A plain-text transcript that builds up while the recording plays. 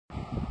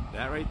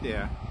That right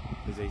there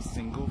is a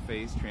single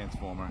phase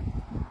transformer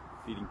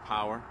feeding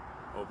power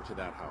over to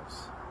that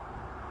house.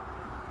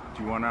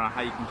 Do you want to know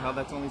how you can tell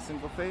that's only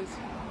single phase?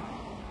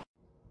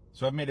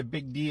 So I've made a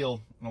big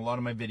deal in a lot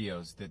of my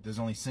videos that there's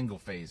only single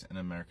phase in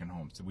American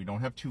homes. So we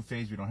don't have two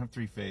phase, we don't have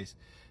three phase.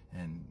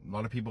 And a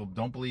lot of people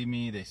don't believe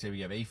me. They say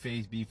we have A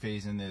phase, B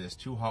phase in there. There's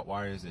two hot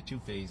wires, there are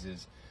two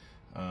phases,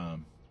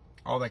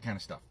 all that kind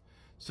of stuff.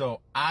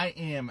 So I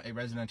am a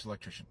residential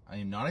electrician. I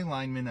am not a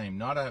lineman. I am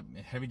not a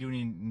heavy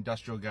duty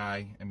industrial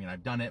guy. I mean,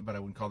 I've done it, but I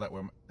wouldn't call that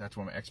that's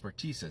where my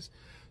expertise is.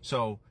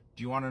 So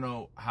do you want to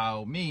know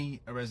how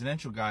me, a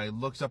residential guy,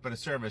 looks up at a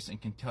service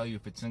and can tell you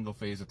if it's single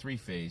phase or three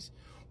phase,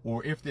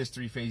 or if there's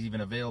three phase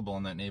even available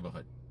in that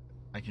neighborhood?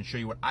 I can show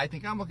you what I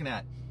think I'm looking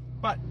at,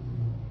 but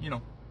you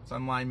know,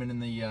 some linemen and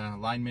the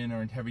linemen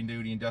or heavy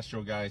duty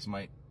industrial guys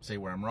might say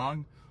where I'm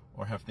wrong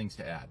or have things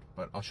to add,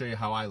 but I'll show you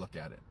how I look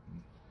at it.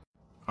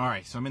 All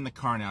right, so I'm in the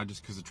car now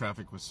just because the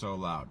traffic was so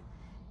loud.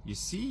 You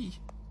see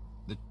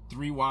the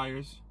three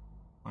wires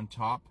on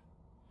top?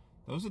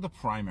 Those are the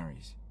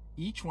primaries.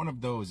 Each one of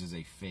those is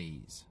a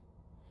phase.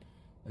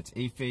 That's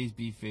A phase,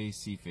 B phase,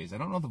 C phase. I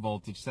don't know the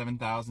voltage,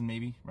 7,000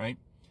 maybe, right?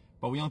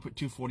 But we only put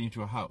 240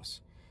 into a house.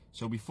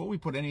 So before we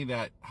put any of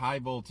that high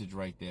voltage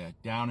right there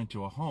down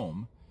into a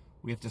home,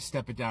 we have to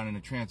step it down in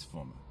a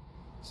transformer.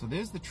 So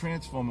there's the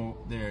transformer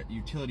their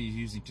utility is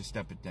using to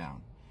step it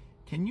down.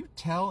 Can you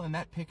tell in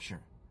that picture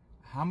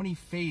how many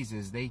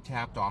phases they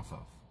tapped off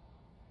of?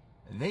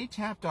 They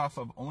tapped off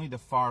of only the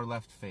far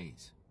left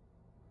phase.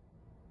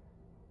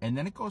 And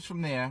then it goes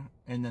from there,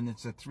 and then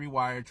it's a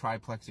three-wire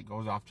triplex that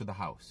goes off to the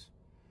house.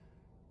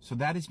 So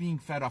that is being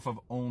fed off of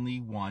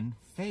only one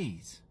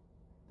phase.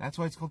 That's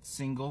why it's called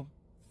single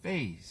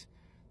phase.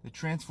 The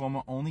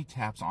transformer only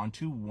taps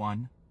onto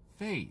one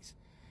phase.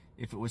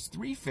 If it was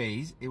three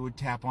phase, it would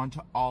tap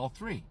onto all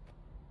three.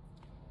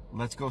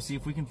 Let's go see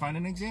if we can find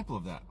an example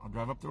of that. I'll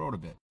drive up the road a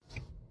bit.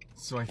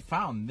 So I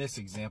found this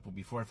example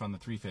before I found the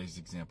three-phase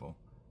example.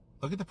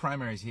 Look at the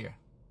primaries here.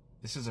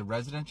 This is a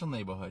residential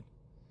neighborhood.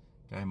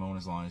 Guy mowing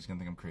his lawn is going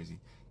to think I'm crazy.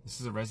 This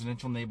is a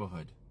residential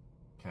neighborhood,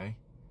 okay?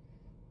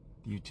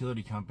 The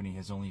utility company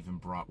has only even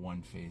brought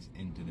one phase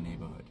into the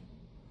neighborhood.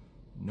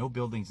 No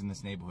buildings in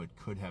this neighborhood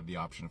could have the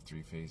option of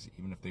three-phase,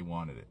 even if they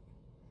wanted it.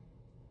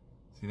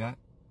 See that?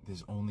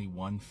 There's only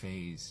one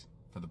phase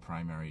for the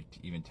primary to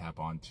even tap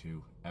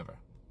onto ever.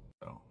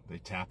 So they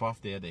tap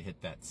off there, they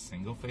hit that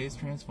single-phase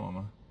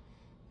transformer,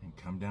 and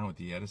come down with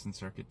the Edison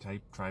circuit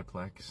type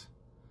triplex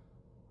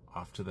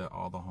off to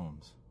all the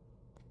homes.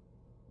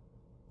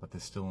 But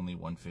there's still only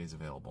one phase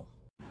available.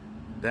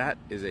 That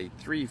is a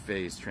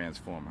three-phase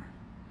transformer.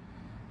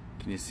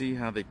 Can you see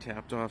how they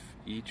tapped off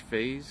each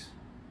phase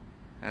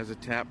as a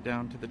tap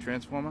down to the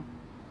transformer?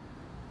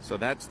 So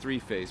that's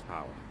three-phase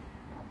power.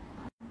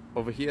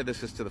 Over here,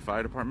 this is to the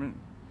fire department.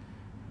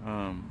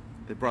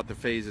 They brought the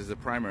phases, the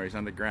primaries,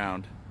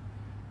 underground.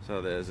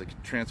 So there's a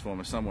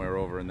transformer somewhere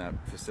over in that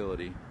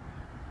facility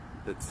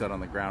that's set on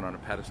the ground on a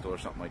pedestal or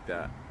something like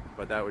that.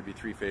 But that would be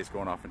three-phase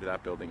going off into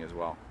that building as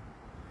well.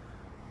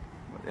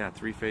 But yeah,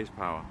 three-phase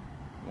power.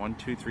 1,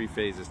 2, 3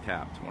 phases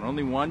tapped. When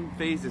only one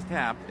phase is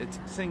tapped, it's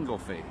single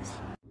phase.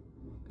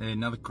 And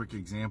another quick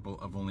example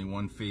of only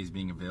one phase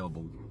being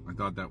available. I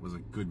thought that was a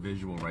good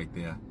visual right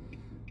there,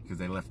 because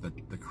they left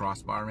the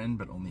crossbar in,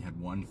 but only had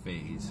one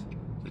phase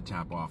to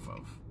tap off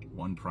of.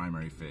 One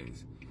primary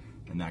phase.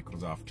 And that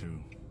goes off to,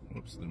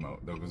 whoops, the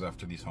remote. That goes off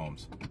to these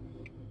homes.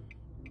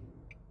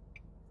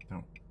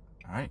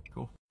 Alright,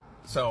 cool.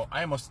 So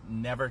I almost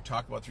never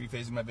talk about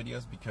three-phase in my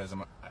videos because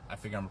I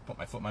figure I'm going to put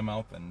my foot in my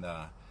mouth, and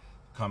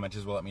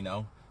commenters will let me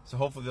know. So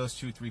hopefully those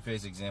 2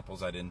 three-phase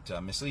examples, I didn't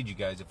mislead you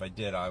guys. If I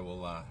did, I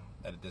will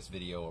edit this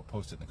video or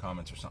post it in the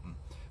comments or something.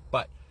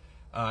 But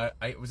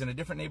I was in a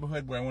different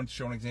neighborhood where I wanted to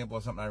show an example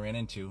of something I ran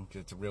into,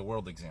 because it's a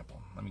real-world example.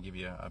 Let me give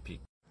you a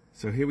peek.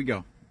 So here we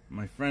go.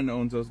 My friend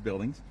owns those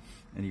buildings,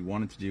 and he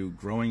wanted to do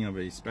growing of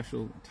a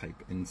special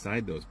type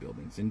inside those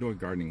buildings. Indoor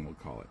gardening, we'll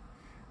call it.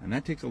 And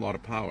that takes a lot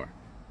of power.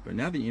 But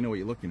now that you know what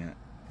you're looking at,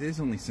 there's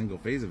only single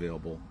phase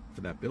available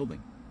for that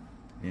building.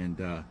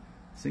 And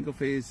single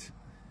phase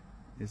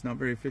is not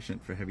very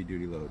efficient for heavy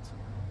duty loads.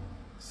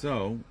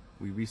 So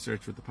we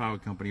researched with the power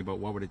company about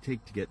what would it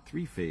take to get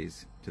three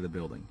phase to the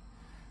building.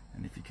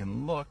 And if you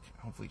can look,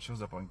 hopefully it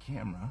shows up on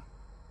camera.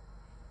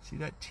 See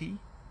that T,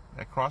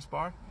 that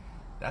crossbar?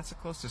 That's the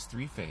closest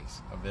three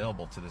phase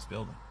available to this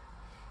building.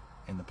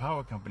 And the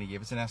power company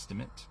gave us an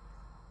estimate.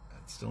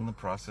 It's still in the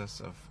process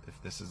of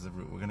if this is the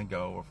route we're going to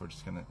go, or if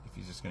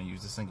he's just going to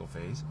use the single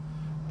phase.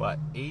 But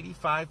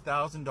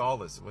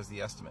 $85,000 was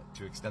the estimate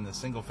to extend the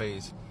single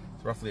phase.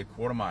 It's roughly a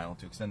quarter mile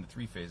to extend the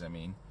three phase. I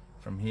mean,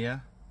 from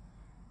here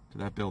to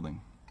that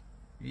building.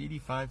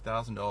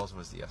 $85,000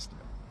 was the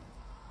estimate.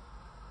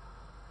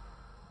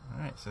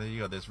 All right, so there you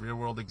go. There's real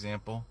world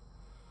example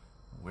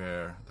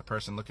where the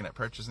person looking at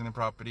purchasing the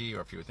property,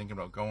 or if you were thinking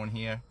about going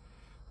here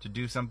to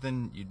do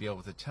something, you'd be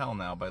able to tell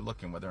now by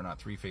looking whether or not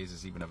three phase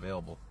is even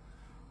available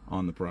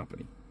on the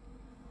property.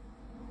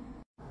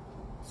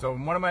 So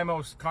one of my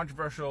most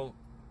controversial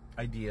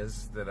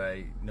ideas that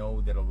I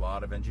know that a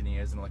lot of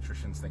engineers and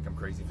electricians think I'm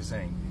crazy for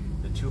saying.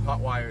 The two hot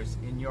wires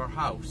in your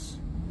house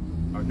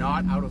are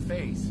not out of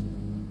phase.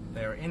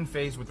 They're in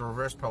phase with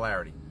reverse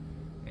polarity.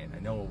 And I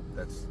know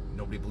that's,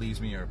 nobody believes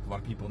me, or a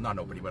lot of people, not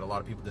nobody, but a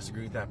lot of people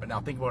disagree with that. But now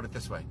think about it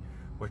this way.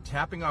 We're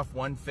tapping off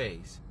one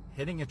phase,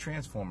 hitting a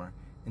transformer,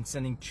 and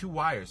sending two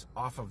wires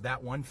off of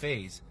that one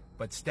phase,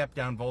 but step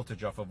down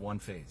voltage off of one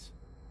phase.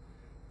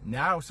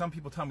 Now some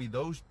people tell me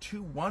those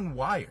two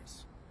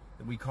wires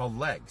that we call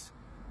legs,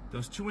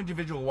 those two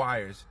individual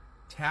wires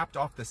tapped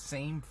off the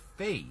same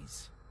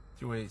phase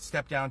through a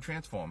step down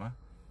transformer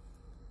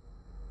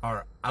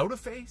are out of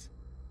phase,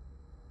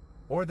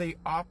 or the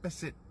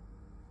opposite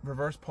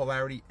reverse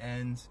polarity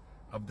ends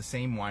of the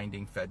same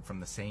winding fed from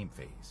the same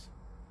phase.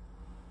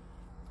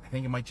 I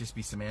think it might just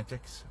be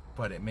semantics,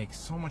 but it makes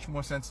so much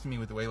more sense to me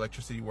with the way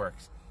electricity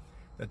works,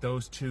 that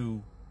those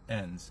two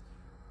ends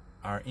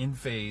are in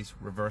phase,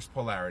 reverse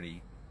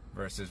polarity,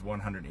 versus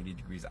 180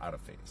 degrees out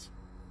of phase.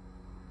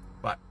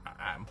 But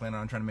I'm planning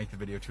on trying to make the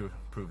video to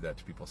prove that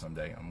to people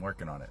someday. I'm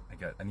working on it.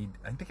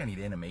 I think I need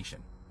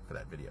animation for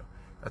that video.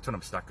 That's what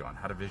I'm stuck on,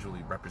 how to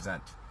visually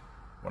represent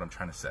what I'm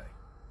trying to say.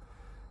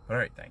 All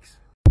right, thanks.